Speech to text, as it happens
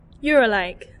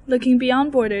Eurolike, looking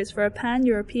beyond borders for a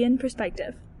pan-European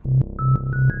perspective.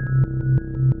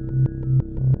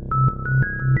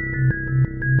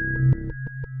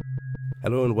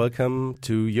 Hello and welcome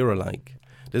to Eurolike.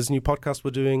 This is a new podcast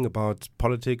we're doing about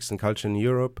politics and culture in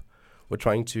Europe. We're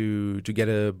trying to get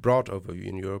a broad overview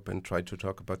in Europe and try to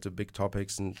talk about the big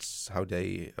topics and how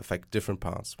they affect different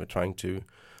parts. We're trying to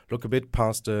look a bit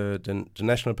past the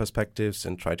national perspectives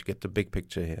and try to get the big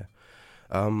picture here.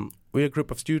 We're a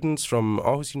group of students from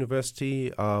Aarhus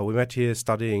University. We met here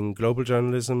studying global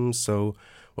journalism, so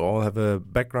we all have a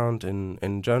background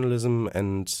in journalism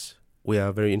and we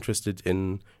are very interested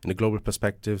in the global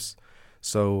perspectives.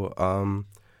 So,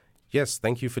 yes,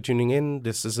 thank you for tuning in.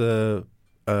 This is a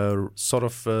sort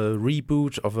of a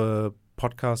reboot of a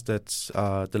podcast that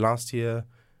the last year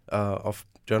of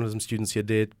journalism students here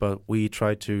did, but we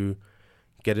try to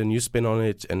get a new spin on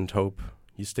it and hope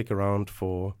you stick around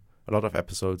for a lot of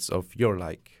episodes of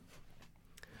Eurolike.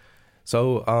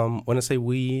 So when I say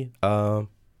we,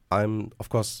 I'm of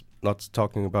course not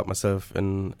talking about myself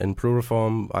in plural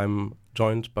form. I'm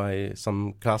joined by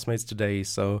some classmates today,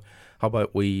 so how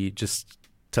about we just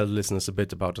tell the listeners a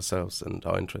bit about ourselves and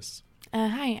our interests.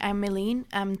 Hi, I'm Meline.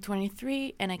 I'm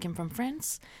 23 and I came from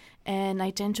France, and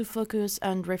I tend to focus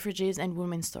on refugees and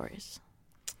women's stories.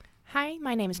 Hi,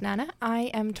 my name is Nana.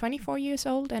 I am 24 years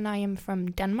old and I am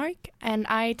from Denmark, and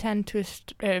I tend to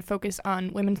focus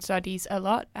on women's studies a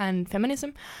lot and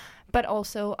feminism, but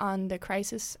also on the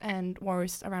crisis and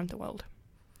wars around the world.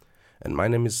 And my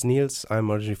name is Niels.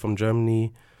 I'm originally from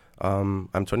Germany. I'm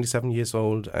 27 years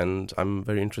old and I'm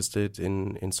very interested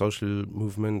in social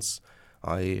movements.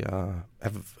 I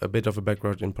have a bit of a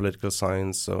background in political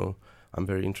science, so I'm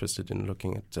very interested in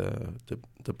looking at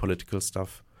the political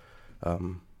stuff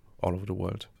all over the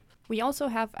world. We also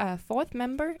have a fourth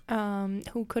member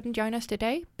who couldn't join us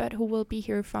today, but who will be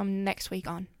here from next week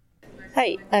on.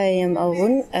 Hi, I am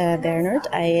Alrun Bernard.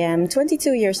 I am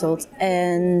 22 years old,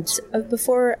 and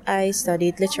before I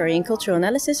studied literary and cultural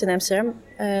analysis in Amsterdam,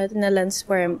 the Netherlands,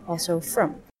 where I'm also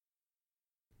from.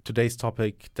 Today's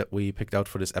topic that we picked out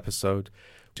for this episode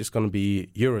is going to be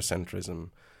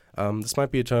Eurocentrism. This might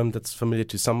be a term that's familiar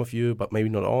to some of you, but maybe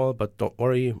not all, but don't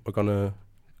worry, we're going to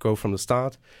go from the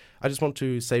start. I just want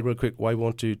to say real quick why I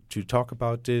want to talk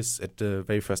about this at the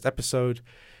very first episode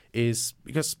is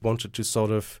because I wanted to sort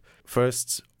of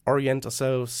first orient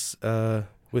ourselves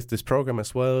with this program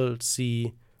as well,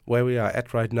 see where we are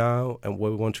at right now and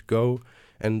where we want to go.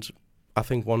 And I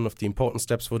think one of the important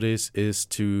steps for this is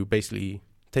to basically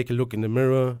take a look in the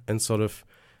mirror and sort of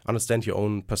understand your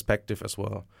own perspective as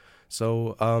well.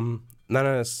 So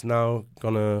Nana is now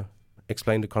going to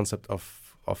explain the concept of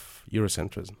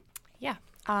Eurocentrism. Yeah.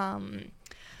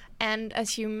 And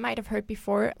as you might have heard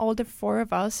before, all the four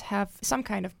of us have some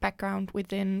kind of background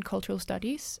within cultural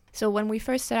studies. So when we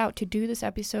first set out to do this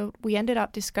episode, we ended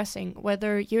up discussing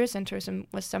whether Eurocentrism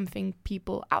was something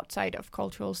people outside of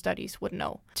cultural studies would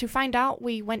know. To find out,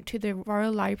 we went to the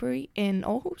Royal Library in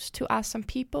Aarhus to ask some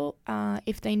people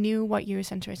if they knew what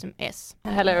Eurocentrism is.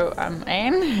 Hello, I'm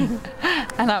Anne,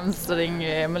 and I'm studying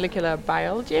molecular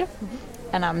biology.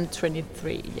 And I'm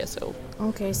 23 years old.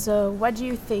 Okay, so what do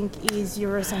you think is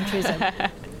Eurocentrism?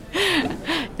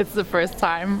 It's the first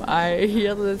time I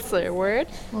hear this word.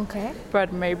 Okay.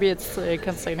 But maybe it's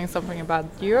concerning something about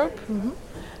Europe. Mm-hmm.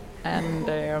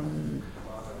 And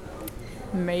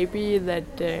maybe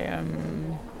that I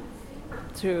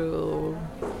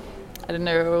don't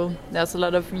know, there's a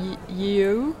lot of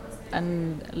EU,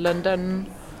 and London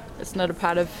is not a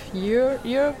part of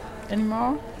Europe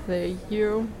anymore. The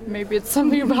euro, maybe it's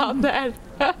something about that.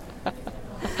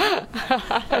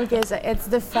 Okay, so it's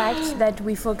the fact that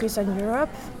we focus on Europe.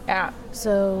 Yeah.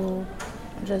 So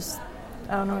just,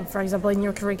 I don't know, for example, in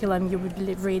your curriculum you would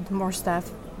read more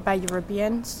stuff by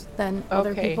Europeans than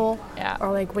other people. Yeah.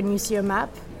 Or like when you see a map,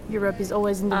 Europe is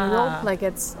always in the middle. Like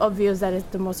it's obvious that it's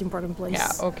the most important place.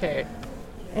 Yeah, okay.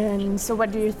 And so what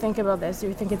do you think about this? Do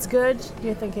you think it's good? Do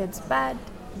you think it's bad?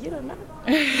 You don't know.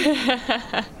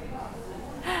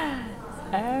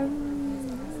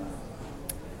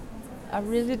 I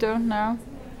really don't know.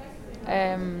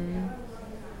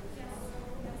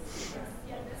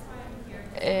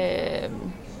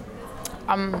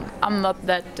 I'm not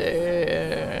that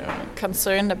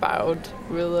concerned about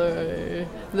whether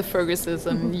the focus is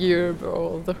on Europe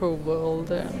or the whole world.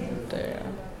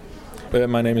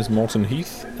 And my name is Morten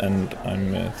Heath, and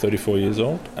I'm 34 years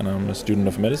old, and I'm a student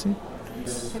of medicine.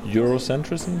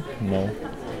 Eurocentrism? No,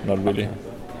 not really.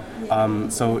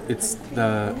 So it's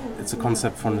a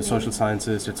concept from the social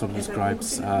sciences that sort of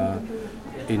describes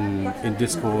in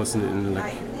discourse and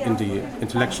in the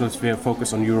intellectual sphere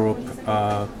focus on Europe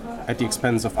at the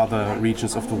expense of other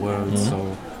regions of the world.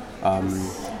 So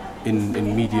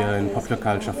in media and popular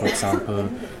culture, for example,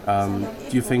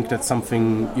 do you think that's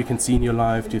something you can see in your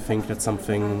life? Do you think that's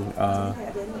something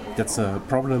that's a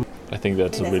problem? I think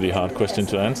that's a really hard question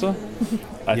to answer.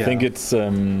 I think it's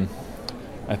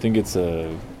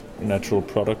a natural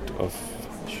product of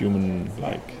human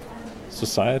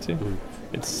society.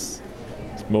 It's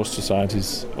most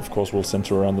societies, of course, will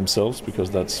center around themselves because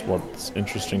that's what's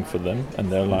interesting for them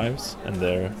and their lives and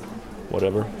their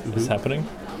whatever is happening.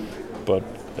 But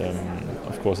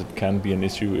of course, it can be an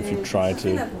issue if you try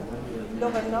to.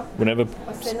 Whenever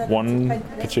one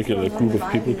particular group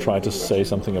of people try to say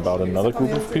something about another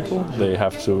group of people, they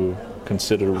have to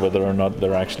consider whether or not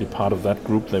they're actually part of that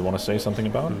group they want to say something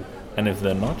about. And if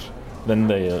they're not, then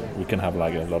we can have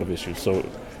a lot of issues. So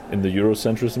in the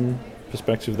Eurocentrism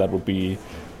perspective, that would be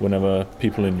whenever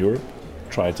people in Europe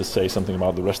try to say something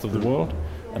about the rest of the world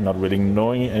and not really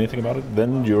knowing anything about it,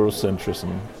 then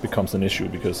Eurocentrism becomes an issue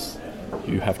because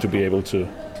you have to be able to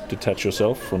detach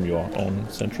yourself from your own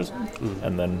centrism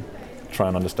and then try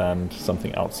and understand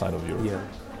something outside of Europe,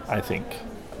 I think.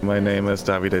 My name is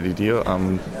David Didio.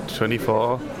 I'm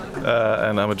 24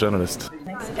 and I'm a journalist.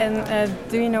 And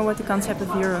do you know what the concept of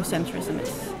Eurocentrism is?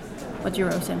 What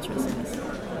Eurocentrism is?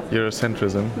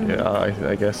 Eurocentrism? Yeah,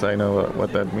 I guess I know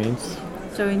what that means.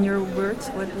 So in your words,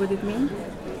 what would it mean?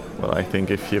 Well, I think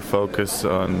if you focus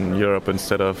on Europe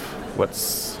instead of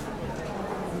what's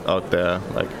out there,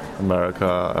 like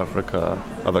America, Africa,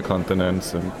 other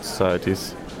continents and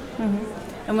societies.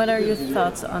 And what are your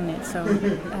thoughts on it? So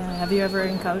have you ever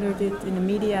encountered it in the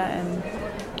media? And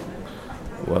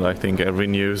well, I think every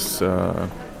news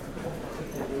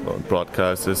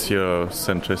broadcast is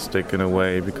Eurocentristic in a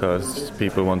way because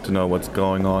people want to know what's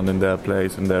going on in their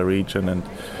place, in their region, and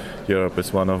Europe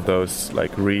is one of those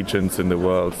regions in the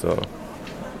world, so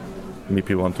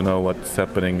people want to know what's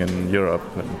happening in Europe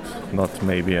and not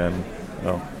maybe in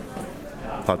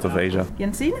parts of Asia.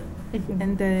 Jensine,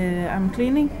 and I'm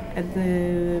cleaning at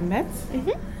the Met,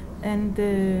 and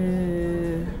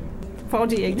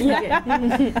 48.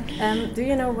 Do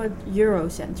you know what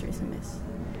Eurocentrism is?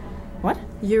 What?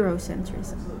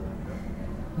 Eurocentrism.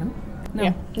 No.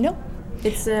 Yeah. No.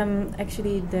 It's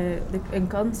actually a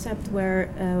concept where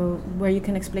you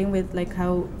can explain with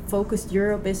how focused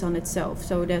Europe is on itself.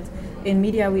 So that in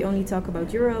media we only talk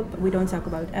about Europe, we don't talk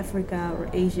about Africa or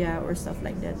Asia or stuff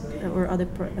like that, or other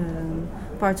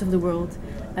parts of the world,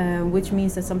 which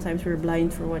means that sometimes we're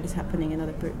blind for what is happening in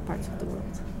other parts of the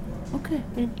world. Okay.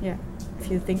 Yeah. If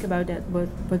you think about that,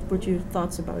 what would your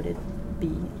thoughts about it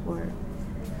be? Or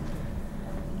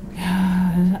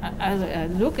I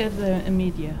look at the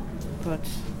media. But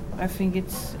I think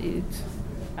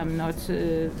I'm not.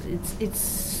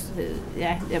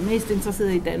 Jeg er mest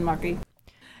interesseret i Danmark, ikke?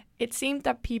 It seemed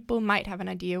that people might have an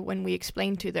idea when we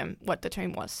explained to them what the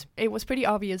term was. It was pretty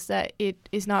obvious that it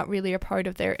is not really a part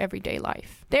of their everyday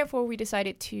life. Therefore, we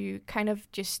decided to kind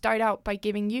of just start out by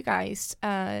giving you guys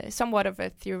somewhat of a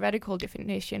theoretical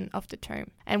definition of the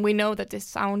term. And we know that this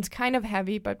sounds kind of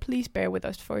heavy, but please bear with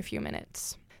us for a few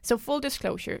minutes. So full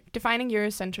disclosure, defining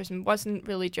Eurocentrism wasn't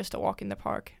really just a walk in the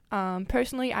park.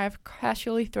 Personally, I've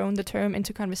casually thrown the term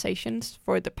into conversations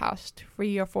for the past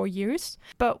 3 or 4 years.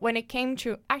 But when it came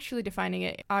to actually defining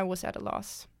it, I was at a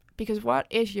loss. Because what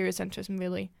is Eurocentrism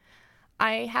really?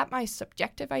 I have my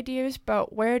subjective ideas,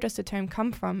 but where does the term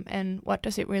come from and what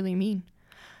does it really mean?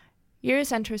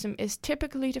 Eurocentrism is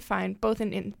typically defined both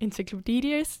in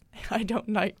encyclopedias, I don't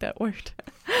like that word,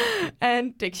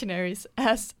 and dictionaries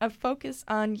as a focus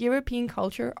on European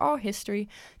culture or history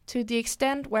to the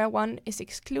extent where one is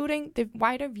excluding the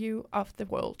wider view of the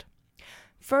world.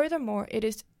 Furthermore, it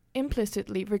is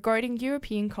implicitly regarding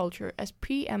European culture as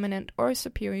preeminent or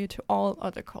superior to all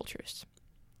other cultures.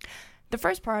 The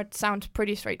first part sounds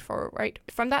pretty straightforward, right?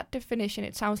 From that definition,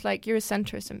 it sounds like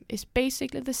Eurocentrism is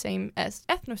basically the same as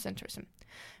ethnocentrism,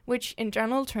 which in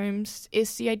general terms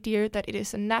is the idea that it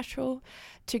is natural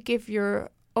to give your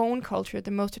own culture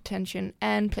the most attention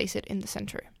and place it in the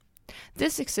center.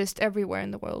 This exists everywhere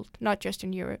in the world, not just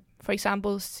in Europe. For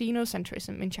example,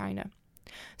 Sinocentrism in China.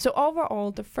 So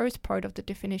overall, the first part of the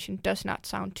definition does not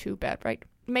sound too bad, right?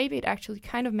 Maybe it actually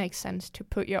kind of makes sense to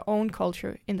put your own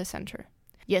culture in the center.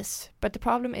 Yes, but the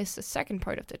problem is the second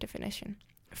part of the definition.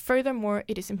 Furthermore,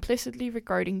 it is implicitly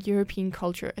regarding European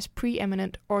culture as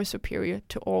preeminent or superior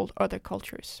to all other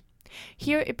cultures.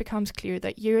 Here it becomes clear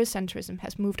that Eurocentrism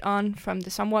has moved on from the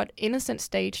somewhat innocent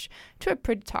stage to a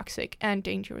pretty toxic and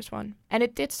dangerous one. And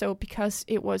it did so because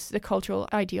it was the cultural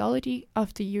ideology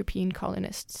of the European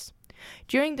colonists.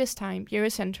 During this time,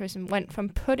 Eurocentrism went from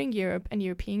putting Europe and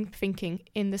European thinking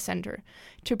in the center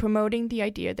to promoting the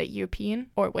idea that European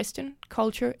or Western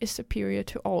culture is superior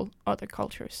to all other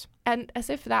cultures. And as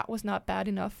if that was not bad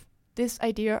enough, this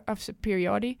idea of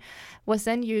superiority was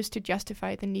then used to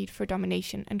justify the need for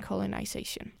domination and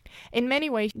colonization. In many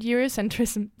ways,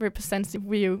 Eurocentrism represents the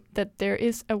view that there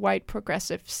is a white,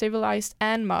 progressive, civilized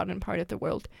and modern part of the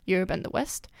world, Europe and the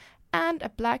West, and a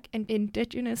black and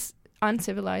indigenous,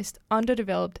 uncivilized,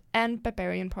 underdeveloped and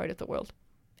barbarian part of the world,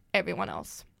 everyone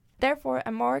else. Therefore,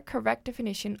 a more correct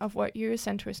definition of what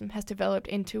Eurocentrism has developed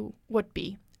into would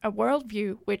be a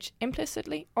worldview which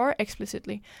implicitly or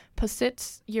explicitly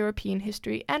posits European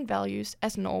history and values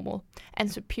as normal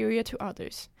and superior to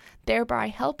others, thereby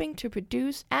helping to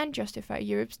produce and justify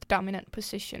Europe's dominant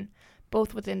position,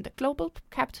 both within the global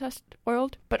capitalist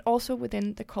world, but also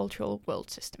within the cultural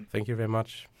world system. Thank you very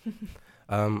much.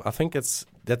 I think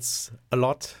that's a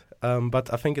lot,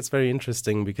 but I think it's very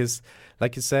interesting because,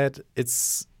 like you said,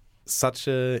 it's such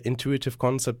a intuitive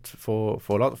concept for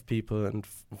a lot of people and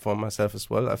for myself as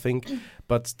well, I think.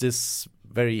 But this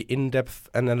very in-depth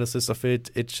analysis of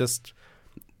it's just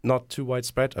not too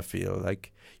widespread, I feel.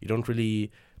 Like, you don't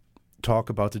really talk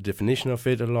about the definition of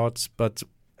it a lot, but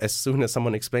as soon as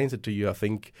someone explains it to you, I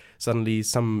think suddenly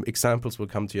some examples will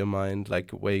come to your mind,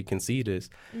 like where you can see this.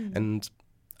 And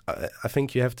I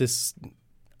think you have this,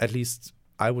 at least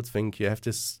I would think you have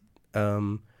this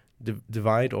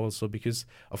divide also, because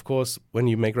of course when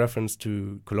you make reference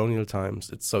to colonial times,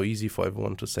 it's so easy for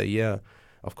everyone to say, yeah,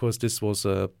 of course this was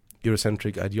a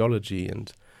Eurocentric ideology,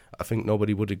 and I think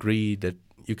nobody would agree that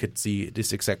you could see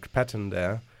this exact pattern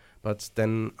there. But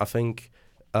then I think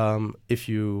if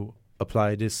you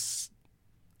apply this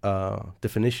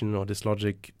definition or this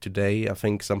logic today, I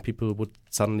think some people would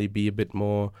suddenly be a bit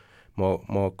more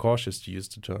cautious to use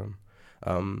the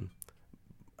term,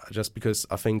 just because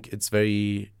I think it's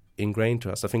very ingrained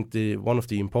to us. I think one of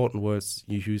the important words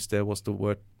you used there was the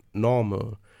word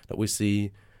normal, that we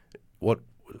see what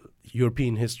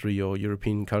European history or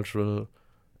European cultural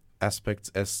aspects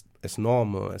as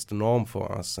normal, as the norm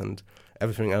for us, and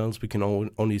everything else we can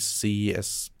only see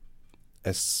as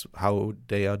how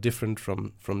they are different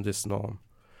from this norm.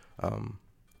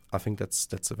 I think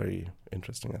that's a very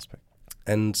interesting aspect.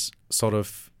 And sort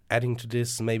of adding to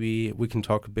this, maybe we can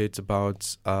talk a bit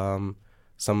about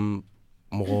some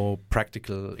more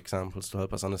practical examples to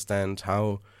help us understand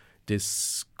how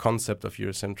this concept of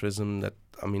Eurocentrism, that,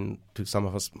 I mean, to some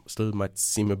of us still might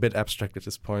seem a bit abstract at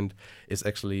this point, is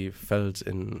actually felt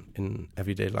in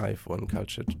everyday life or in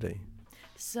culture today.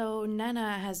 So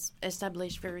Nana has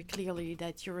established very clearly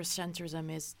that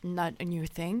Eurocentrism is not a new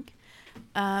thing,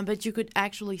 but you could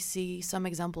actually see some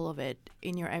example of it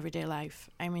in your everyday life.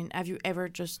 I mean, have you ever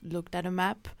just looked at a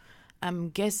map?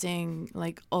 I'm guessing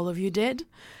like all of you did.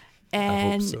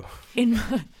 And I hope so.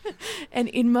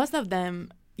 in most of them,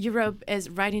 Europe is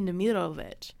right in the middle of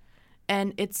it.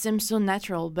 And it seems so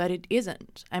natural, but it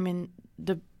isn't. I mean,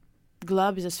 the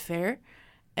globe is a sphere,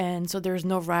 and so there's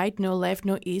no right, no left,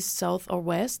 no east, south, or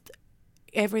west.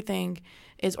 Everything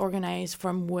is organized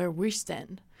from where we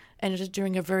stand, and it is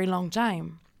during a very long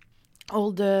time.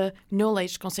 All the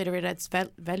knowledge considered as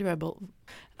valuable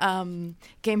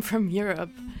came from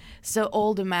Europe. So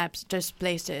all the maps just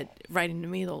placed it right in the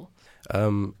middle.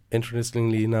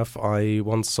 Interestingly enough, I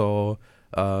once saw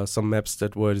some maps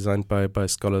that were designed by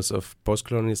scholars of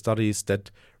post-colonial studies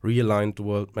that realigned the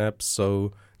world map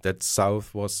so that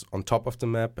south was on top of the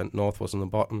map and north was on the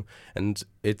bottom. And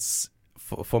it's,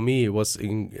 for me, it was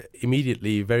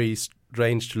immediately very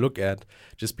strange to look at,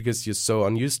 just because you're so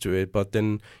unused to it. But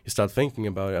then you start thinking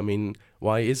about it. I mean,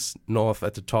 why is north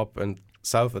at the top and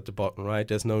south at the bottom, right?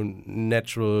 There's no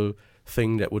natural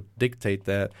thing that would dictate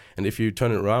that. And if you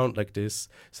turn it around like this,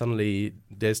 suddenly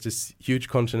there's this huge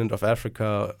continent of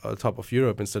Africa on top of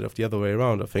Europe instead of the other way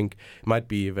around. I think it might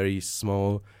be a very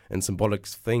small and symbolic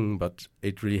thing, but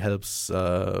it really helps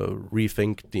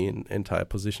rethink the entire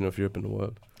position of Europe in the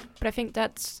world. But I think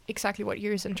that's exactly what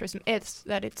Eurocentrism is,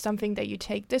 that it's something that you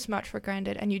take this much for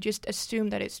granted and you just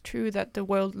assume that it's true that the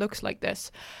world looks like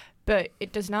this, but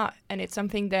it does not. And it's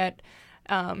something that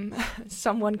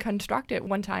someone constructed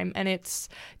one time, and it's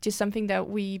just something that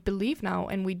we believe now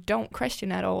and we don't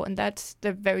question at all. And that's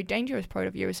the very dangerous part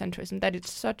of Eurocentrism, that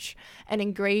it's such an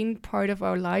ingrained part of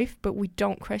our life, but we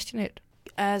don't question it.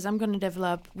 As I'm going to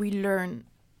develop, we learn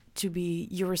to be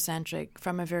Eurocentric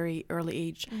from a very early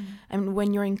age. I mean,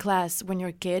 when you're in class, when you're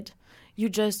a kid,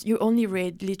 you only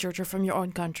read literature from your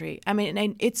own country. I mean,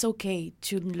 and it's okay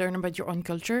to learn about your own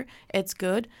culture. It's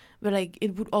good, but like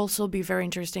it would also be very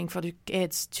interesting for the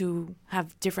kids to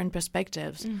have different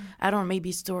perspectives. I don't know,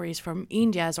 maybe stories from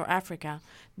India or Africa.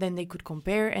 Then they could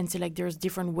compare and see like there's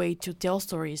different way to tell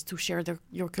stories to share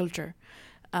your culture.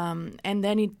 And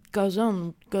then it goes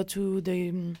on.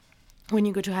 When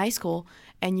you go to high school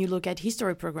and you look at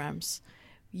history programs,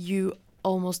 you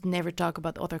almost never talk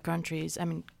about other countries. I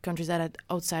mean, countries that are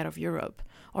outside of Europe,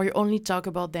 or you only talk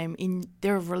about them in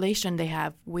their relation they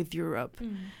have with Europe.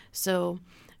 So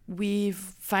we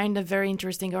find a very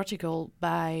interesting article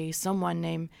by someone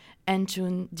named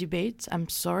Antoon Debate. I'm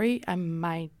sorry, I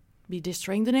might be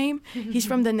destroying the name. He's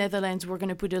from the Netherlands. We're going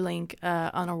to put a link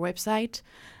on our website.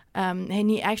 And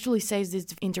he actually says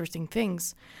these interesting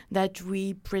things, that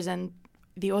we present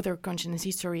the other continent's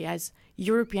history as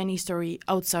European history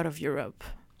outside of Europe.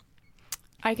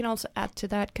 I can also add to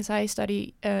that because I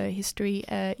study history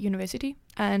at university,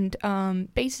 and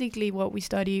basically what we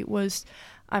study was,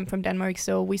 I'm from Denmark,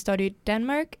 so we studied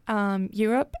Denmark,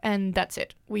 Europe, and that's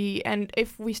it. And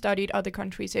if we studied other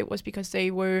countries, it was because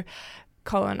they were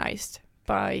colonized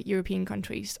by European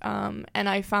countries, and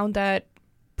I found that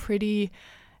pretty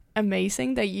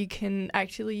amazing that you can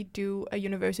actually do a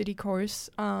university course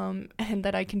and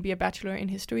that I can be a bachelor in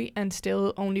history and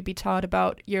still only be taught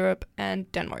about Europe and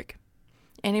Denmark.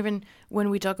 And even when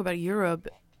we talk about Europe,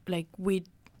 like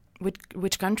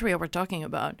which country are we talking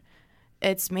about?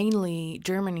 It's mainly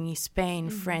Germany, Spain,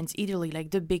 France, Italy,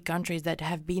 like the big countries that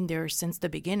have been there since the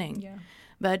beginning. Yeah.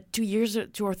 But 2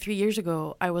 or 3 years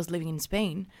ago, I was living in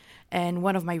Spain, and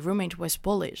one of my roommates was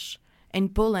Polish.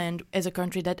 And Poland is a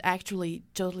country that actually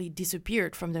totally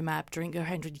disappeared from the map during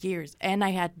 100 years. And I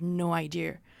had no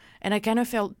idea. And I kind of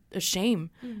felt ashamed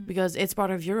because it's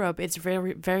part of Europe. It's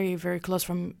very, very, very close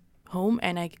from home.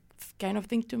 And I kind of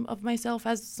think of myself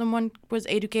as someone who was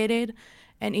educated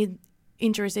and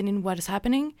interested in what is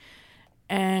happening.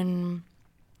 And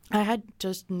I had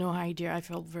just no idea. I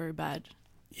felt very bad.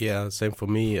 Yeah, same for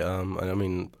me. I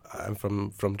mean, I'm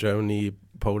from Germany.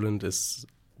 Poland is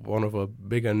one of our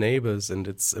bigger neighbors, and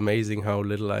it's amazing how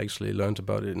little I actually learned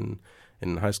about it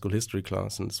in high school history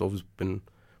class, and it's always been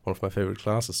one of my favorite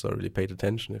classes, so I really paid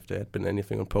attention. If there had been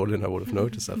anything on Poland, I would have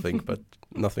noticed, I think, but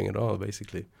nothing at all,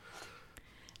 basically.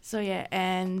 So yeah,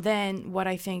 and then what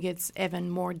I think is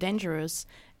even more dangerous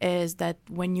is that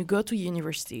when you go to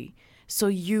university, so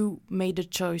you made a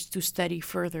choice to study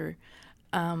further,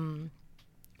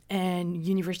 and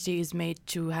university is made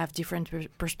to have different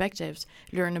perspectives,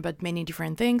 learn about many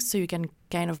different things, so you can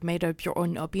kind of make up your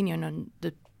own opinion on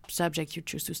the subject you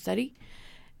choose to study.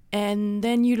 And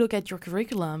then you look at your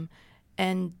curriculum,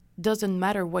 and doesn't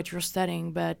matter what you're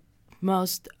studying, but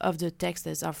most of the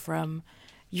texts are from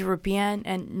European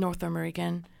and North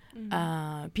American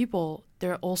people.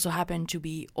 There also happen to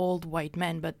be old white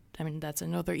men, but I mean, that's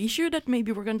another issue that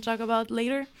maybe we're going to talk about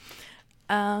later.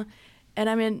 And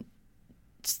I mean,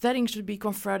 studying should be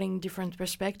confronting different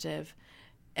perspective,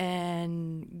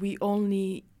 and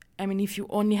if you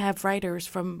only have writers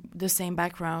from the same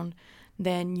background,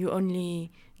 then you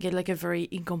only get like a very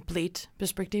incomplete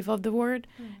perspective of the world.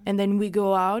 And then we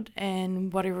go out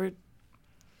and whatever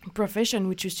profession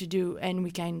we choose to do, and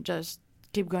we can just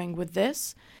keep going with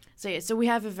this. So we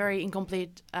have a very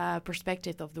incomplete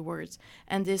perspective of the words,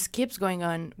 and this keeps going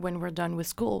on when we're done with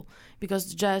school,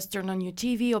 because just turn on your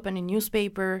TV, open a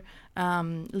newspaper,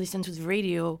 listen to the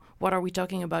radio. What are we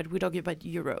talking about? We're talking about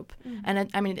Europe. And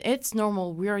I mean, it's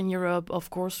normal. We're in Europe. Of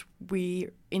course, we're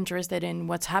interested in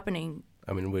what's happening.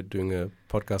 I mean, we're doing a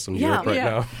podcast on Europe right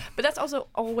now. But that's also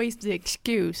always the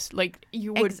excuse. Like,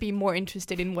 you would be more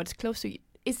interested in what's close to you.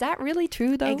 Is that really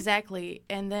true, though? Exactly.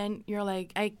 And then you're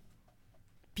like,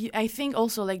 I think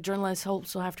also like journalists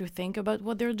also have to think about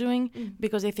what they're doing,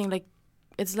 because they think like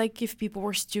it's like if people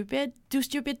were too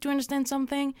stupid to understand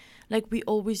something, like we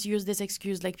always use this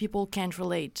excuse like people can't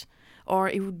relate, or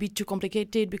it would be too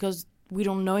complicated because we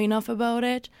don't know enough about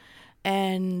it,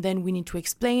 and then we need to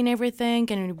explain everything,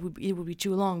 and it would be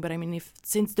too long. But I mean, if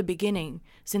since the beginning,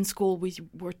 since school, we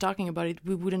were talking about it,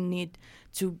 we wouldn't need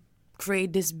to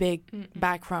create this big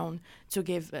background to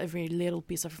give every little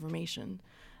piece of information.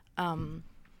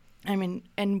 I mean,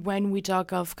 and when we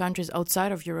talk of countries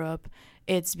outside of Europe,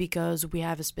 it's because we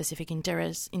have a specific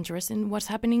interest in what's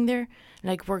happening there.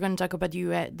 Like, we're going to talk about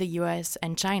the US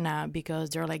and China because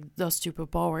they're like those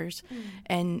superpowers,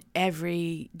 and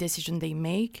every decision they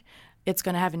make, it's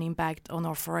going to have an impact on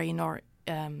our foreign or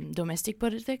domestic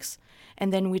politics.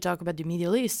 And then we talk about the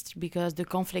Middle East because the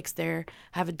conflicts there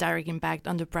have a direct impact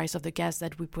on the price of the gas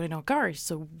that we put in our cars.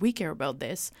 So we care about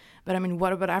this. But I mean,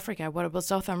 what about Africa? What about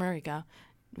South America?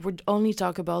 would only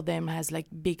talk about them as like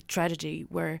big tragedy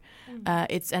where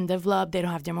it's undeveloped, they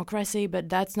don't have democracy, but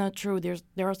that's not true.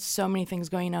 There are so many things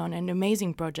going on and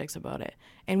amazing projects about it,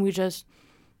 and we just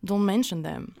don't mention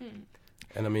them.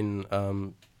 And I mean,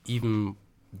 even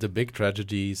the big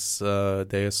tragedies,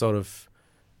 they are sort of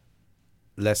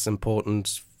less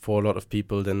important for a lot of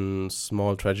people than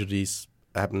small tragedies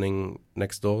happening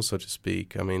next door, so to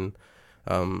speak. I mean,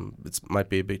 it might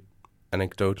be a bit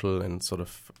anecdotal and sort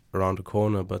of around the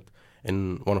corner, but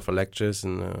in one of our lectures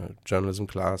in a journalism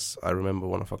class, I remember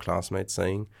one of our classmates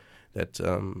saying that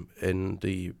in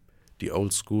the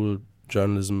old school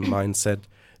journalism mindset,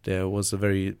 there was a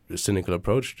very cynical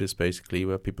approach to this, basically,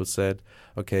 where people said,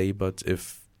 okay, but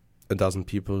if a dozen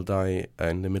people die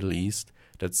in the Middle East,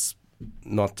 that's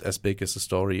not as big as a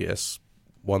story as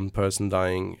one person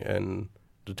dying in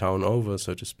the town over,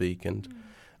 so to speak. And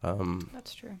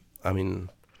that's true. I mean,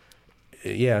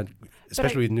 yeah,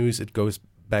 especially with news, it goes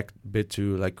back a bit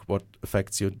to like what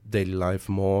affects your daily life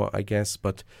more, I guess,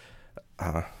 but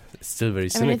it's still very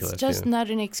cynical. I mean, it's just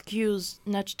not an excuse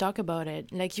not to talk about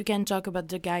it. Like, you can talk about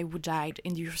the guy who died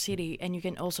in your city, and you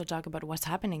can also talk about what's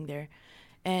happening there.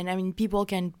 And I mean, people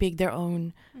can pick their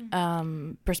own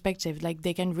perspective. Like,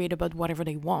 they can read about whatever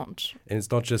they want. And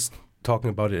it's not just talking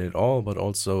about it at all, but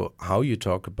also how you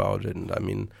talk about it. And I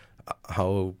mean,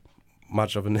 how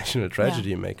much of a national tragedy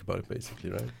you make about it,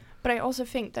 basically, right? But I also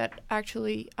think that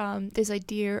actually this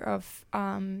idea of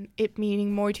it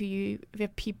meaning more to you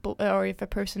if people or if a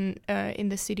person in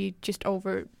the city just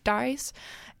dies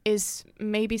is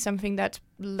maybe something that's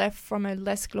left from a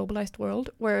less globalized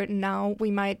world, where now we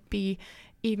might be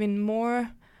even more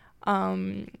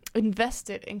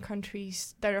invested in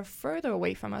countries that are further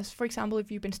away from us. For example,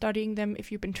 if you've been studying them,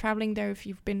 if you've been traveling there, if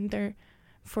you've been there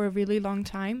for a really long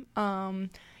time,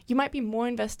 you might be more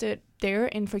invested there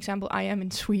in, for example, I am in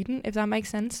Sweden, if that makes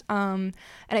sense. And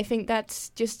I think that's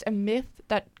just a myth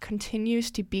that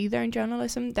continues to be there in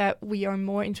journalism, that we are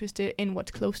more interested in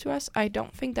what's close to us. I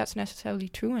don't think that's necessarily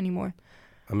true anymore.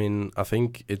 I mean, I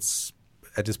think it's,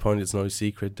 at this point, it's no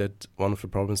secret that one of the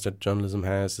problems that journalism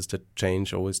has is that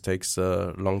change always takes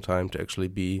a long time to actually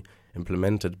be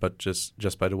implemented. But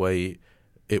just by the way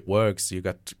it works, you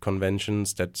got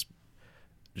conventions that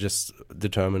just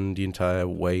determine the entire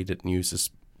way that news is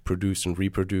produced and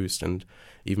reproduced. And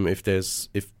even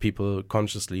if people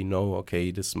consciously know,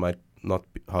 okay, this might not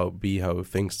be how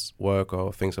things work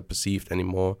or things are perceived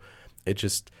anymore, it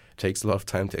just takes a lot of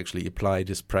time to actually apply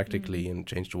this practically and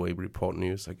change the way we report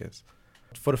news, I guess.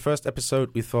 For the first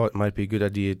episode, we thought it might be a good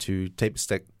idea to take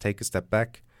a step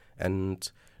back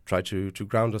and try to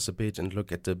ground us a bit and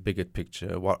look at the bigger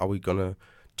picture. What are we going to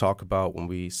talk about when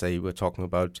we say we're talking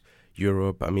about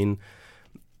Europe? I mean,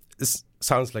 this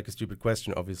sounds like a stupid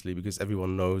question, obviously, because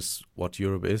everyone knows what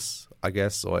Europe is, I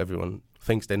guess, or everyone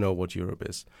thinks they know what Europe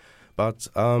is. But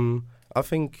I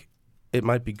think it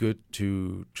might be good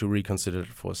to reconsider it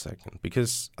for a second,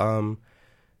 because there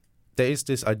is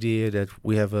this idea that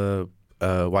we have a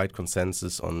wide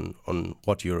consensus on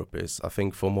what Europe is. I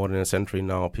think for more than a century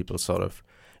now, people sort of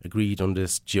agreed on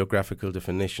this geographical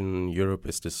definition. Europe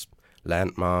is this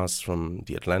landmass from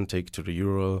the Atlantic to the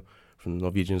Ural, from the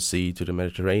Norwegian Sea to the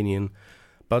Mediterranean.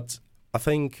 But I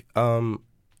think in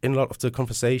a lot of the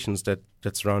conversations that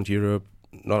surround Europe,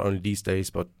 not only these days,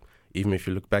 but even if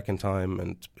you look back in time,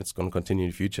 and it's going to continue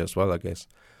in the future as well, I guess,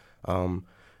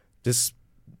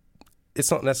 it's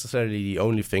not necessarily the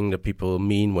only thing that people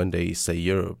mean when they say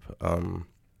Europe.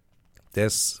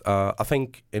 There's, I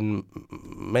think, in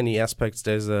many aspects,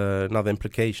 there's another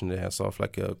implication there, sort of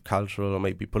like a cultural or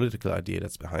maybe political idea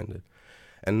that's behind it.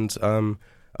 And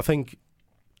I think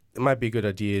it might be a good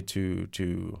idea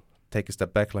to take a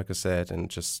step back, like I said, and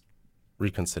just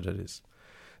reconsider this.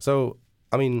 So,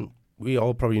 I mean, we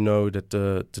all probably know that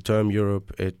the term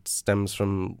Europe, it stems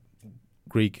from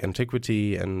Greek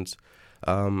antiquity, and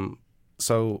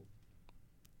so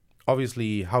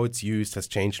obviously how it's used has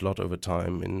changed a lot over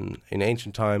time. In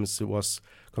ancient times, it was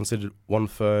considered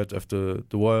 1/3 of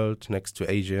the world, next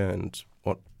to Asia and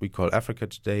what we call Africa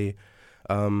today.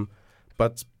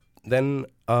 But then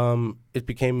it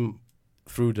became,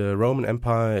 through the Roman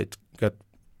Empire, it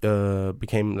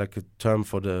became like a term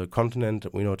for the continent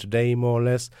that we know today, more or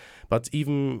less. But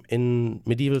even in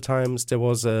medieval times, there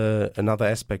was another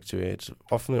aspect to it.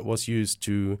 Often it was used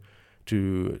to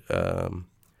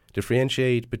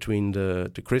differentiate between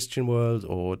the Christian world,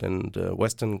 or then the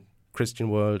Western Christian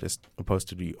world, as opposed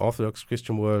to the Orthodox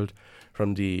Christian world,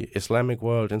 from the Islamic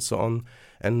world, and so on.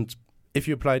 And if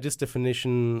you apply this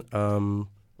definition,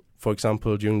 for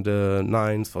example, during the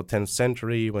 9th or 10th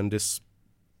century, when this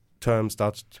term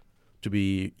started to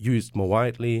be used more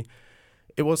widely,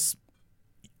 it was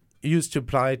used to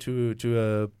apply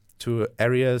to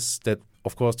areas that,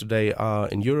 of course, today are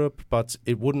in Europe, but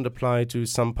it wouldn't apply to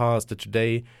some parts that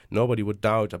today nobody would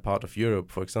doubt are part of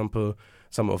Europe. For example,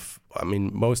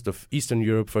 most of Eastern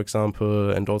Europe, for example,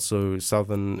 and also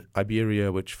southern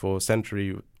Iberia, which for a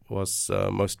century was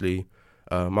mostly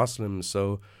Muslim.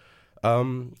 So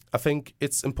I think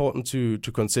it's important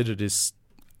to consider this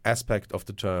aspect of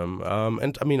the term.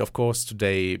 And I mean, of course,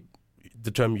 today the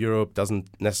term Europe doesn't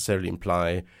necessarily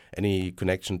imply any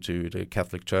connection to the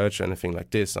Catholic Church or anything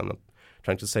like this. I'm not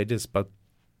trying to say this, but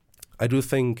I do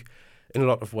think in a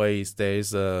lot of ways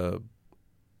there's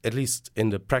at least in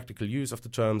the practical use of the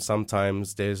term,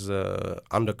 sometimes there's a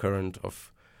undercurrent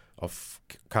of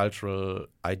cultural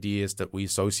ideas that we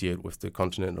associate with the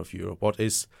continent of Europe. What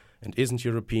is and isn't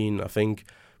European, I think,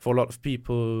 for a lot of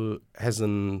people has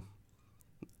an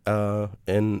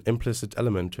implicit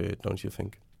element to it, don't you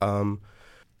think?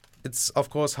 It's, of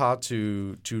course, hard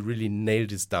to really nail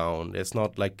this down. It's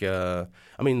not like,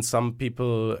 some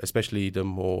people, especially the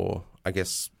more, I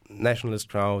guess, nationalist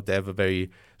crowd, they have a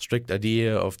very strict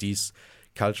idea of these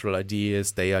cultural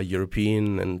ideas. They are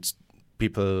European, and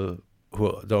people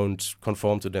who don't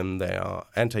conform to them, they are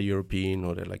anti-European,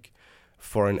 or they're like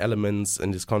foreign elements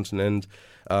in this continent.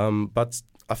 But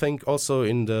I think also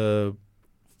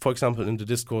for example, in the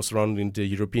discourse surrounding the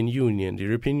European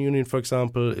Union, for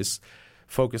example, is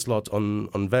focused a lot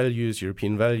on values,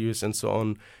 European values, and so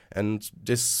on. And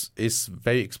this is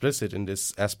very explicit in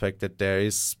this aspect that there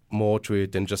is more to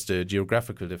it than just a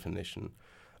geographical definition.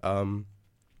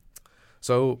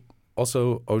 So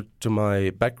also to my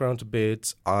background a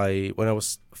bit, when I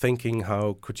was thinking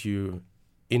how could you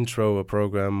intro a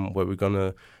program where we're going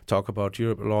to talk about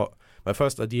Europe a lot, my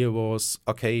first idea was,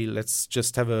 okay, let's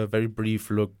just have a very brief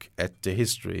look at the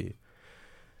history.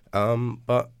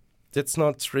 But that's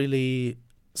not really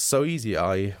so easy,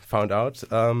 I found out,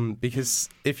 because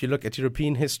if you look at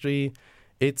European history,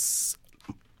 it's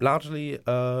largely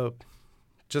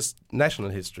just national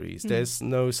histories. There's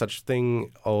no such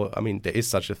thing, there is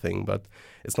such a thing, but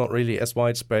it's not really as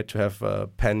widespread to have a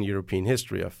pan-European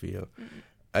history, I feel.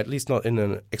 At least not in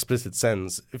an explicit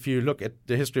sense. If you look at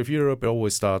the history of Europe, it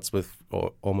always starts with,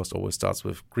 or almost always starts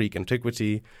with, Greek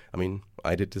antiquity. I mean,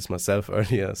 I did this myself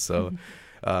earlier, so...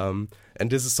 and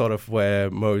this is sort of where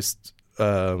most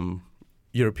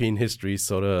European history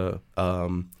sort of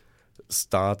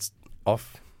starts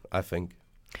off, I think.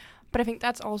 But I think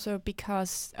that's also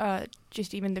because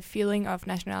just even the feeling of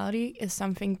nationality is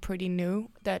something pretty new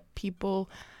that people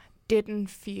didn't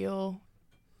feel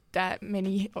that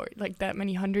many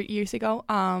 100 years ago.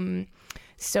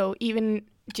 So even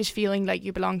just feeling like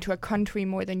you belong to a country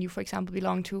more than you, for example,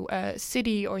 belong to a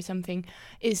city or something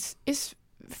is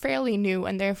fairly new,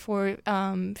 and therefore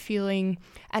feeling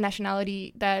a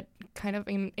nationality that kind of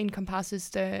encompasses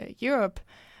the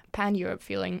pan-Europe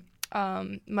feeling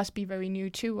must be very new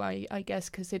too, I guess,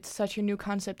 because it's such a new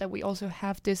concept that we also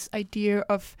have this idea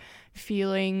of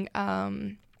feeling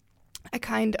a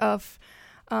kind of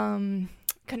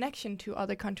connection to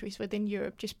other countries within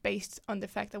Europe just based on the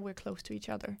fact that we're close to each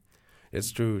other.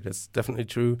 It's true. That's definitely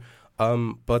true.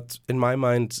 But in my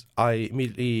mind, I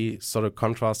immediately sort of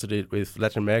contrasted it with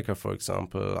Latin America, for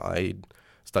example. I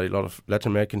studied a lot of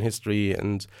Latin American history,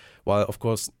 and while, of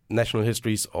course, national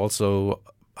histories also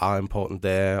are important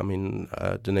there, I mean,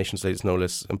 the nation state is no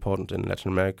less important in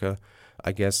Latin America,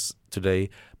 I guess, today.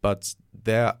 But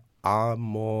there are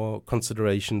more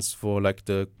considerations for like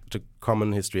the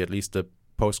common history, at least the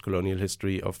post-colonial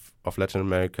history of Latin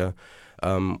America,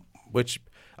 which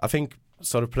I think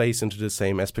sort of plays into the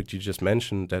same aspect you just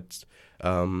mentioned, that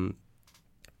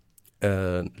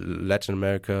Latin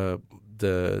America,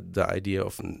 the idea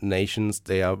of nations,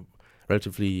 they are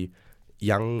relatively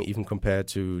young even compared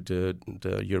to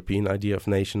the European idea of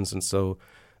nations, and so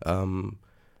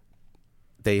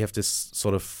they have this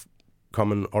sort of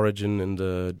common origin in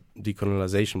the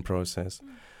decolonization process.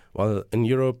 While in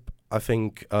Europe, I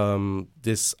think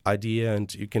this idea,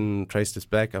 and you can trace this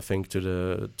back, I think, to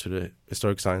the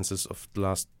historic sciences of the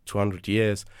last 200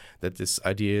 years, that this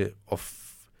idea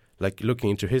of like looking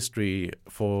into history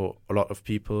for a lot of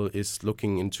people is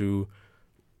looking into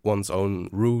one's own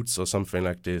roots or something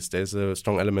like this. There's a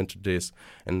strong element to this,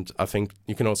 and I think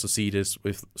you can also see this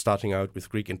with starting out with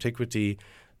Greek antiquity.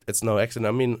 It's no accident.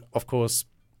 I mean, of course,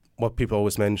 what people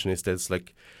always mention is that it's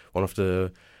like one of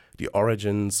the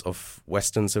origins of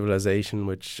Western civilization,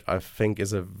 which I think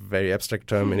is a very abstract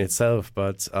term in itself.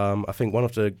 But I think one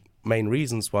of the main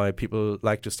reasons why people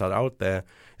like to start out there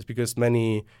is because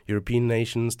many European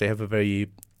nations, they have a very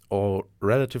or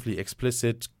relatively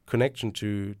explicit connection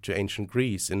to ancient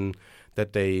Greece, in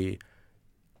that they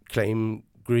claim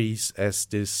Greece as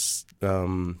this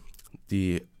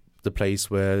the place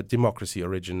where democracy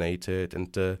originated,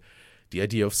 and the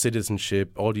idea of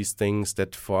citizenship, all these things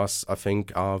that for us I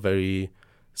think are very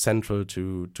central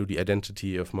to the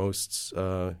identity of most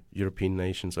European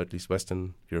nations, or at least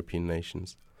Western European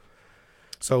nations.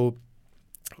 So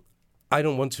I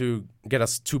don't want to get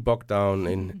us too bogged down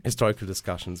in historical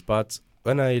discussions, but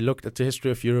when I looked at the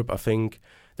history of Europe, I think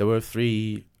there were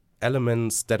 3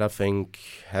 elements that I think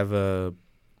have a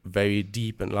very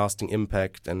deep and lasting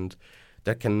impact, and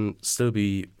that can still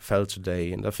be felt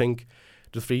today. And I think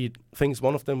the 3 things,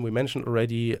 one of them we mentioned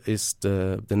already, is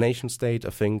the nation state. I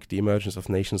think the emergence of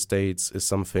nation states is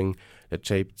something that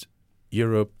shaped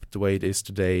Europe the way it is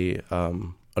today a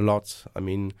lot. I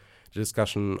mean, the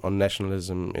discussion on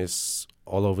nationalism is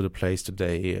all over the place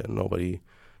today, and nobody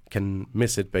can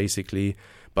miss it basically,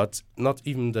 but not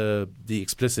even the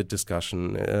explicit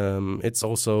discussion. It's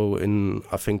also in,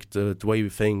 I think, the way we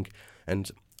think. And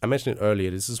I mentioned it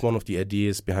earlier, this is one of the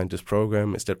ideas behind this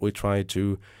program, is that we try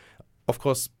to, of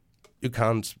course, you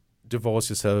can't divorce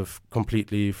yourself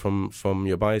completely from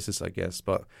your biases, I guess,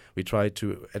 but we try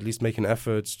to at least make an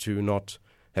effort to not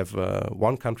have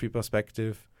one country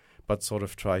perspective, but sort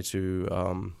of try to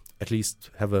at least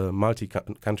have a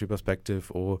multi-country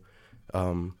perspective, or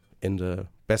in the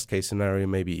best case scenario,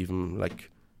 maybe even like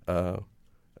a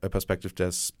perspective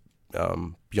that's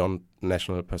beyond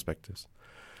national perspectives.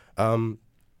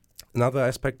 Another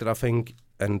aspect that I think,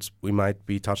 and we might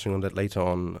be touching on that later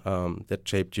on, that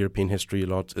shaped European history a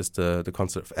lot, is the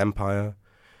concept of empire.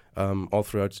 All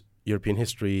throughout European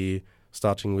history,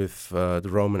 starting with the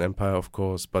Roman Empire, of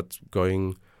course, but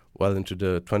going well into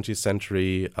the 20th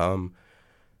century,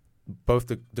 both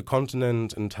the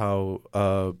continent and how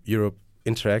Europe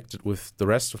interacted with the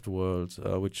rest of the world,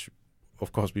 which,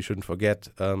 of course, we shouldn't forget,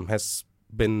 has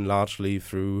been largely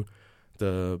through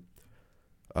the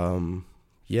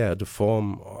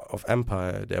form of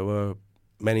empire. There were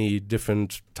many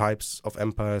different types of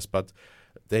empires, but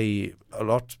they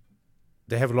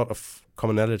have a lot of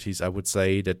commonalities, I would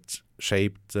say, that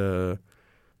shaped the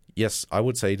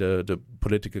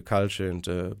political culture and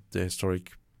the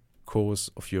historic course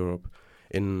of Europe,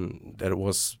 in that it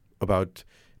was about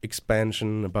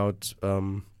expansion, about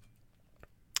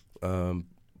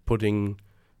putting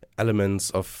elements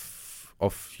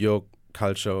of your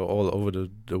culture all over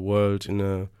the world in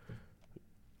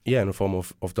a form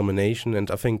of domination.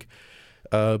 And I think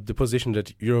the position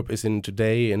that Europe is in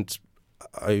today, and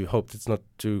I hope it's not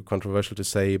too controversial to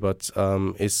say, but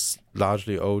is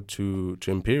largely owed to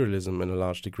imperialism in a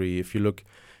large degree. If you look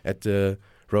at the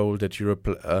role that Europe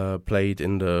played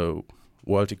in the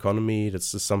world economy,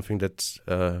 that's just something that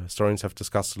historians have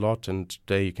discussed a lot, and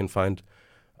there you can find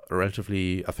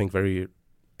relatively, I think, very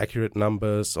accurate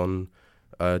numbers on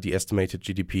the estimated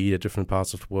GDP that different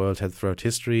parts of the world had throughout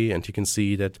history. And you can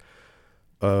see that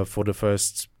for the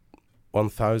first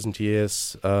 1,000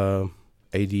 years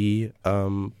AD,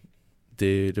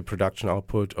 the production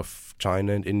output of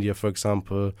China and India, for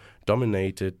example,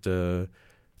 dominated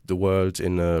the world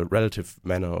in a relative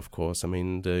manner, of course. I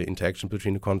mean, the interaction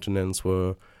between the continents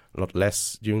were a lot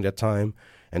less during that time.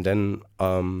 And then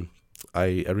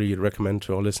I really recommend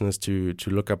to our listeners to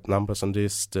look up numbers on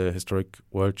this, the historic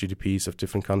world GDPs of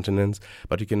different continents.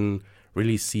 But you can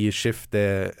really see a shift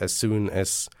there as soon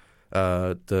as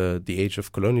the age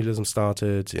of colonialism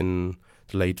started in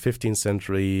the late 15th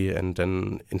century, and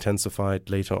then intensified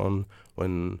later on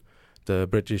when the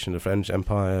British and the French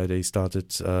Empire, they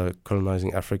started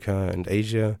colonizing Africa and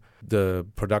Asia. The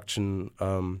production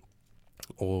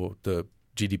or the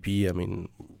GDP, I mean,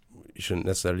 you shouldn't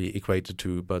necessarily equate the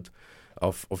two, but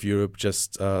of Europe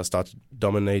just started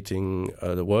dominating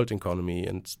the world economy.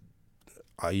 And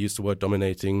I use the word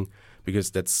dominating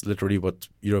because that's literally what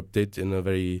Europe did in a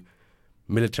very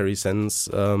military sense,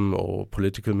 or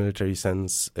political military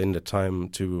sense in the time,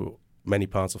 to many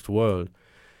parts of the world.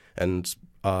 And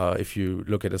if you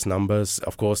look at its numbers,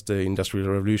 of course, the Industrial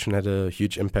Revolution had a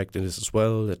huge impact in this as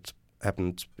well. It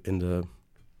happened in the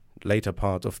later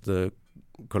part of the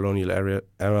colonial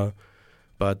era.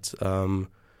 But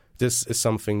this is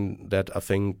something that I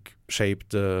think shaped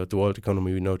the world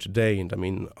economy we know today. And I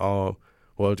mean, our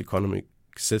world economic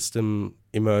system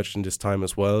emerged in this time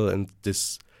as well. And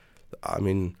this, I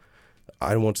mean,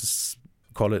 I don't want to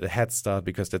call it a head start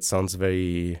because that sounds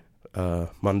very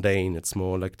mundane. It's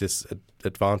more like this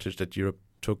advantage that Europe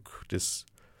took. This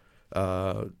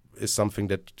is something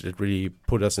that really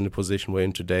put us in the position we're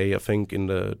in today, I think, in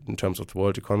terms of the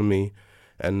world economy,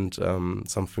 and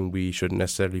something we shouldn't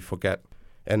necessarily forget.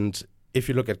 And if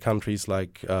you look at countries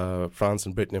like France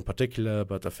and Britain in particular,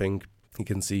 but I think You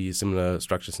can see similar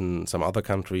structures in some other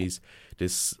countries.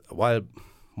 While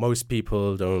most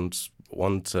people don't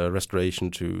want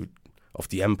restoration of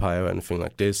the empire or anything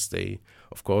like this, they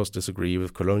of course disagree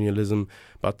with colonialism.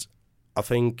 But I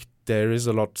think there is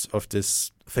a lot of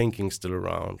this thinking still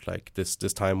around, like this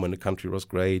time when the country was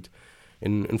great.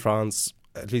 In France,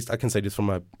 at least I can say this from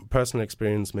my personal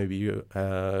experience. Maybe you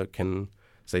can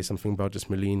say something about this,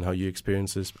 Méline, how you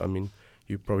experience this. I mean,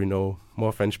 you probably know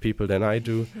more French people than I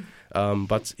do.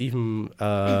 But even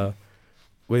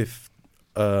with...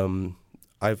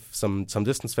 I have some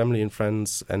distant family and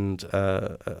friends, and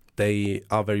they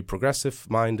are very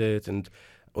progressive-minded, and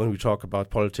when we talk about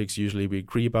politics, usually we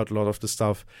agree about a lot of the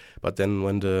stuff. But then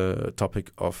when the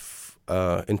topic of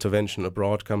intervention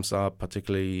abroad comes up,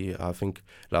 particularly I think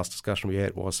last discussion we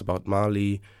had was about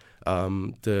Mali,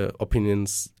 the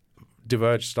opinions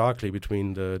diverge starkly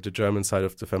between the German side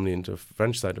of the family and the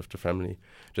French side of the family,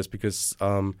 just because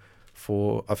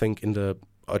I think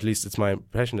at least it's my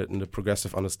impression that in the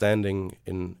progressive understanding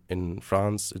in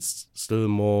France, it's still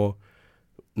more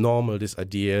normal, this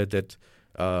idea that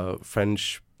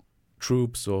French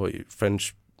troops or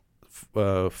French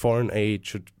foreign aid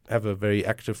should have a very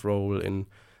active role in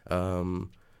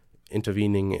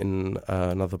intervening in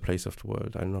another place of the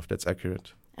world. I don't know if that's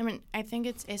accurate. I mean, I think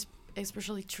it's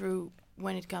especially true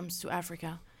when it comes to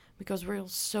Africa, because we're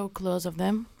so close of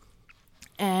them.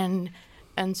 And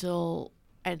until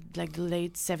at like the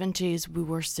late 70s, we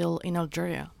were still in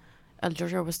Algeria.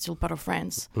 Algeria was still part of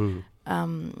France.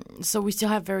 So we still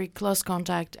have very close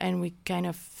contact, and we kind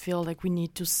of feel like we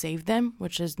need to save them,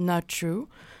 which is not true.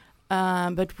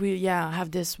 But we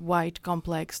have this white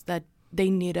complex that they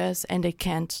need us and they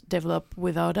can't develop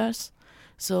without us.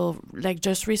 So like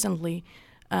just recently,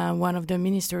 one of the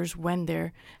ministers went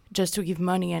there just to give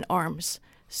money and arms.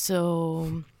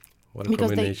 So what a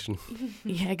combination.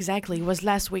 Yeah, exactly. It was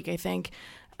last week, I think.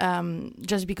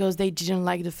 Just because they didn't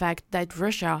like the fact that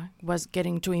Russia was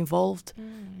getting too involved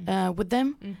with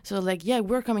them. So like,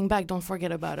 we're coming back, don't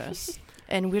forget about us.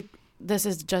 And this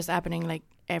is just happening like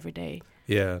every day.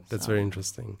 Yeah, that's very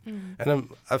interesting. And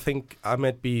I think I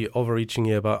might be overreaching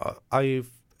here, but I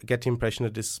get the impression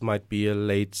that this might be a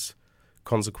late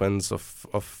consequence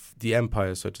of the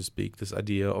empire, so to speak, this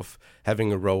idea of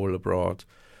having a role abroad.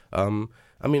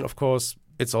 I mean, of course,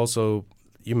 it's also...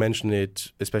 You mentioned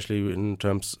it, especially in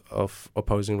terms of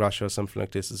opposing Russia or something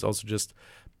like this. It's also just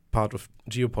part of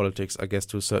geopolitics, I guess,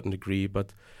 to a certain degree.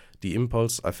 But the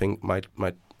impulse, I think, might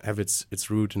have its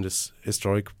root in this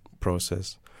historic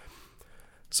process.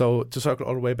 So to circle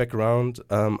all the way back around,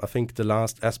 I think the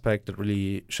last aspect that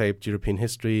really shaped European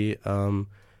history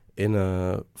in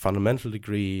a fundamental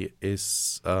degree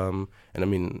is, and I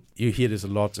mean, you hear this a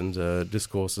lot in the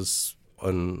discourses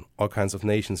on all kinds of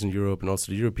nations in Europe and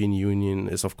also the European Union,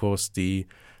 is of course the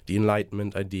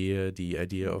Enlightenment idea, the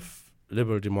idea of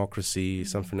liberal democracy,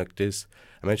 something like this.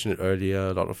 I mentioned it earlier,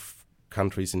 a lot of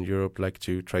countries in Europe like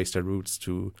to trace their roots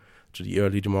to the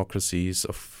early democracies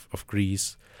of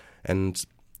Greece. And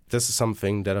this is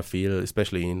something that I feel,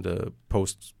 especially in the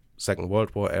post-Second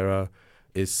World War era,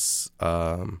 is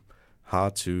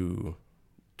hard to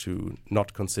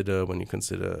not consider when you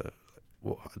consider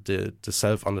the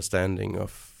self-understanding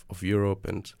of Europe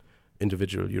and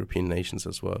individual European nations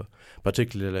as well,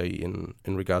 particularly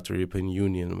in regard to the European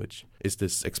Union, which is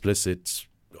this explicit,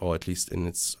 or at least in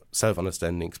its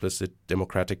self-understanding, explicit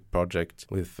democratic project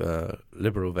with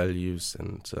liberal values.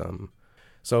 And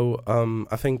so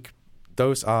I think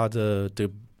those are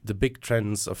the big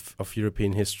trends of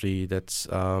European history that,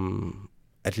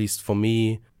 at least for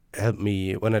me, help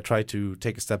me when I try to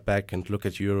take a step back and look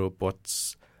at Europe.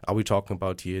 What are we talking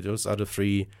about here? Those are the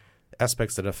three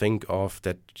aspects that I think of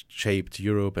that shaped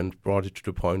Europe and brought it to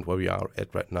the point where we are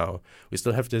at right now. We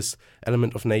still have this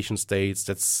element of nation states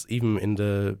that's even in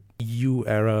the EU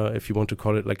era, if you want to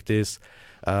call it like this,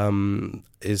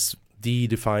 is the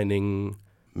defining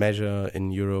measure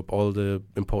in Europe. All the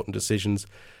important decisions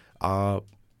are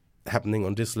happening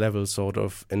on this level, sort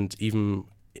of, and even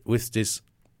with this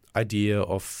idea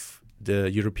of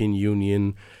the European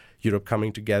Union, Europe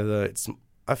coming together,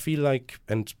 I feel like,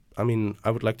 and I mean,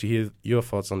 I would like to hear your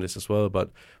thoughts on this as well,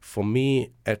 but for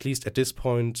me, at least at this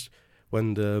point,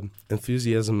 when the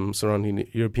enthusiasm surrounding the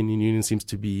European Union seems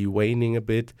to be waning a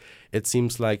bit, it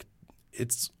seems like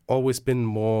it's always been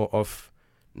more of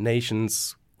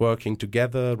nations working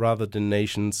together rather than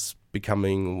nations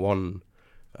becoming one,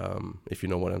 if you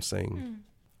know what I'm saying.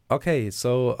 Okay,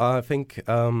 so I think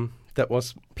that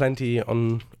was plenty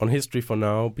on history for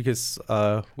now, because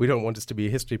we don't want this to be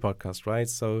a history podcast, right?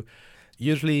 So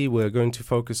usually we're going to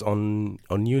focus on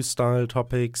news style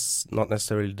topics, not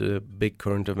necessarily the big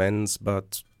current events,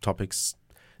 but topics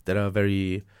that are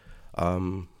very,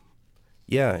 in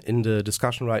the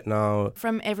discussion right now.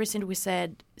 From everything we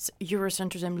said,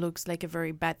 Eurocentrism looks like a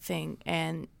very bad thing.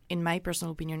 And in my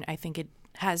personal opinion, I think it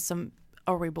has some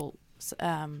horrible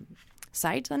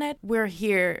sides on it. We're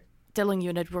here telling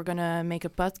you that we're going to make a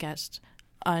podcast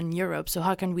on Europe. So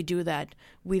how can we do that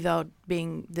without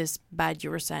being this bad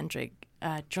Eurocentric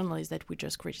journalist that we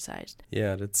just criticized?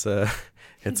 Yeah, that's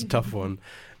it's a tough one.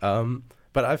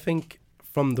 But I think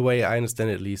from the way I understand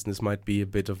it, at least, and this might be a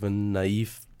bit of a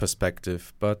naive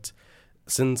perspective, but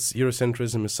since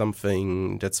Eurocentrism is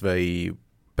something that's very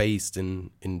based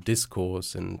in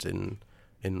discourse and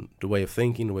in the way of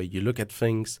thinking, the way you look at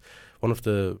things, one of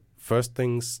the first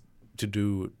things to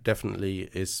do definitely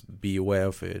is be aware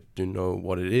of it, to know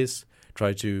what it is,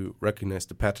 try to recognize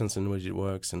the patterns in which it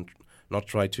works, and not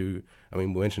try to, we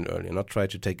mentioned earlier, not try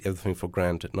to take everything for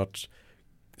granted, not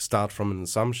start from an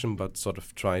assumption, but sort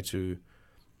of try to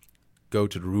go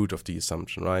to the root of the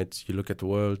assumption, right? You look at the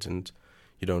world and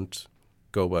you don't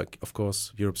go back. Of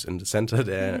course, Europe's in the center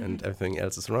there and everything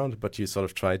else is around it, but you sort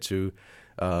of try to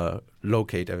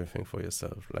locate everything for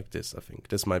yourself like this. I think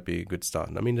this might be a good start.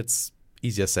 It's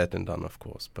easier said than done, of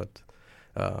course, but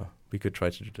we could try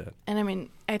to do that. And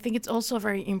I think it's also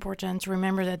very important to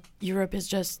remember that Europe is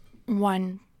just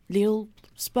one little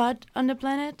spot on the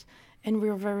planet, and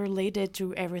we're very related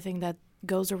to everything that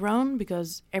goes around,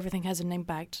 because everything has an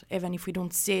impact. Even if we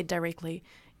don't see it directly,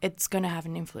 it's going to have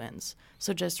an influence.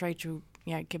 So just try to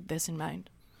keep this in mind.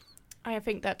 I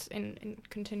think that's in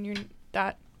continuing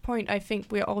that point, I think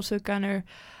we're also going to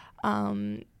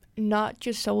not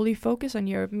just solely focus on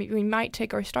Europe. We might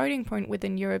take our starting point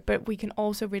within Europe, but we can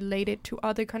also relate it to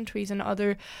other countries and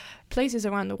other places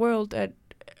around the world that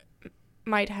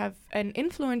might have an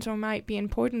influence or might be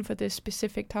important for this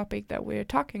specific topic that we're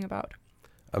talking about.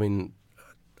 I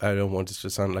don't want it to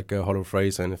sound like a hollow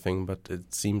phrase or anything, but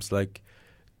it seems like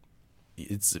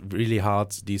it's really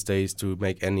hard these days to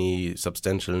make any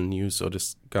substantial news or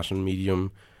discussion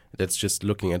medium that's just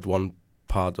looking at one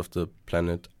part of the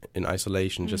planet in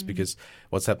isolation, just because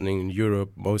what's happening in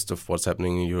Europe, most of what's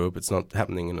happening in Europe, it's not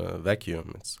happening in a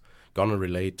vacuum. It's gonna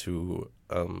relate to,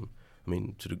 to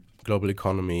the global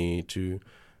economy, to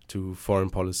foreign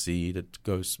policy that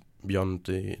goes beyond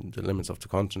the limits of the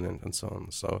continent and so on.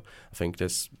 So I think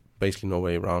there's basically no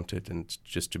way around it, and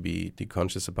just to be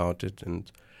conscious about it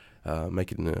and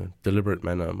make it in a deliberate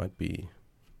manner might be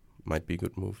a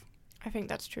good move. I think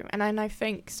that's true. And I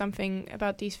think something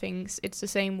about these things, it's the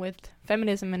same with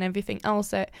feminism and everything else,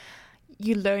 that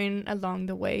you learn along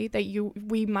the way, that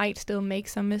we might still make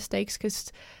some mistakes,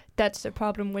 because that's the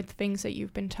problem with things that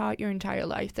you've been taught your entire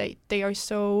life, that they are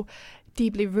so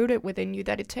deeply rooted within you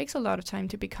that it takes a lot of time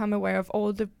to become aware of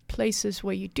all the places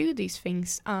where you do these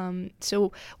things.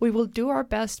 So we will do our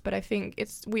best, but I think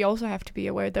we also have to be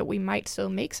aware that we might still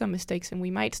make some mistakes, and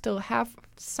we might still have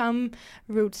some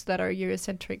roots that are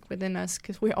Eurocentric within us,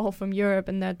 because we're all from Europe,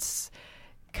 and that's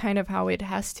kind of how it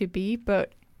has to be.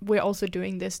 But we're also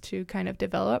doing this to kind of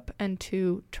develop and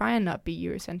to try and not be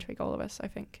Eurocentric, all of us, I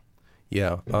think.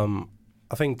 Yeah.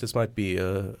 I think this might be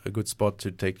a good spot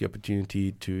to take the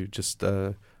opportunity to just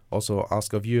also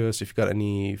ask our viewers if you've got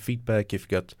any feedback, if you've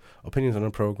got opinions on the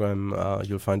program.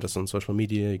 You'll find us on social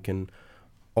media. You can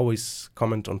always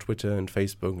comment on Twitter and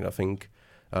Facebook. And I think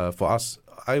for us,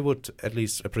 I would at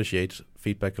least appreciate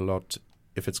feedback a lot.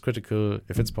 If it's critical,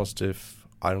 if it's positive,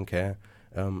 I don't care.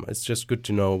 It's just good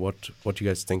to know what you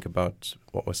guys think about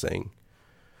what we're saying.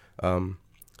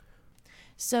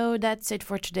 So that's it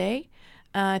for today.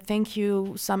 Thank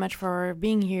you so much for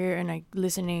being here and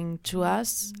listening to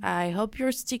us. I hope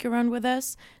you'll stick around with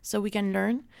us so we can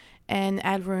learn. And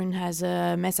Alrun has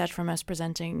a message from us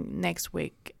presenting next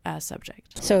week's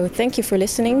subject. So thank you for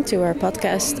listening to our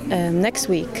podcast. Next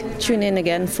week, tune in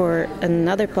again for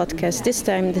another podcast. This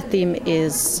time the theme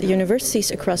is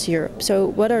universities across Europe. So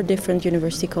what are different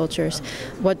university cultures?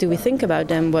 What do we think about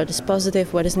them? What is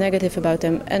positive? What is negative about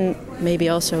them? And maybe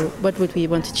also what would we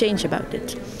want to change about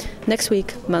it? Next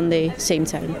week, Monday, same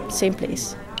time, same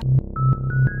place.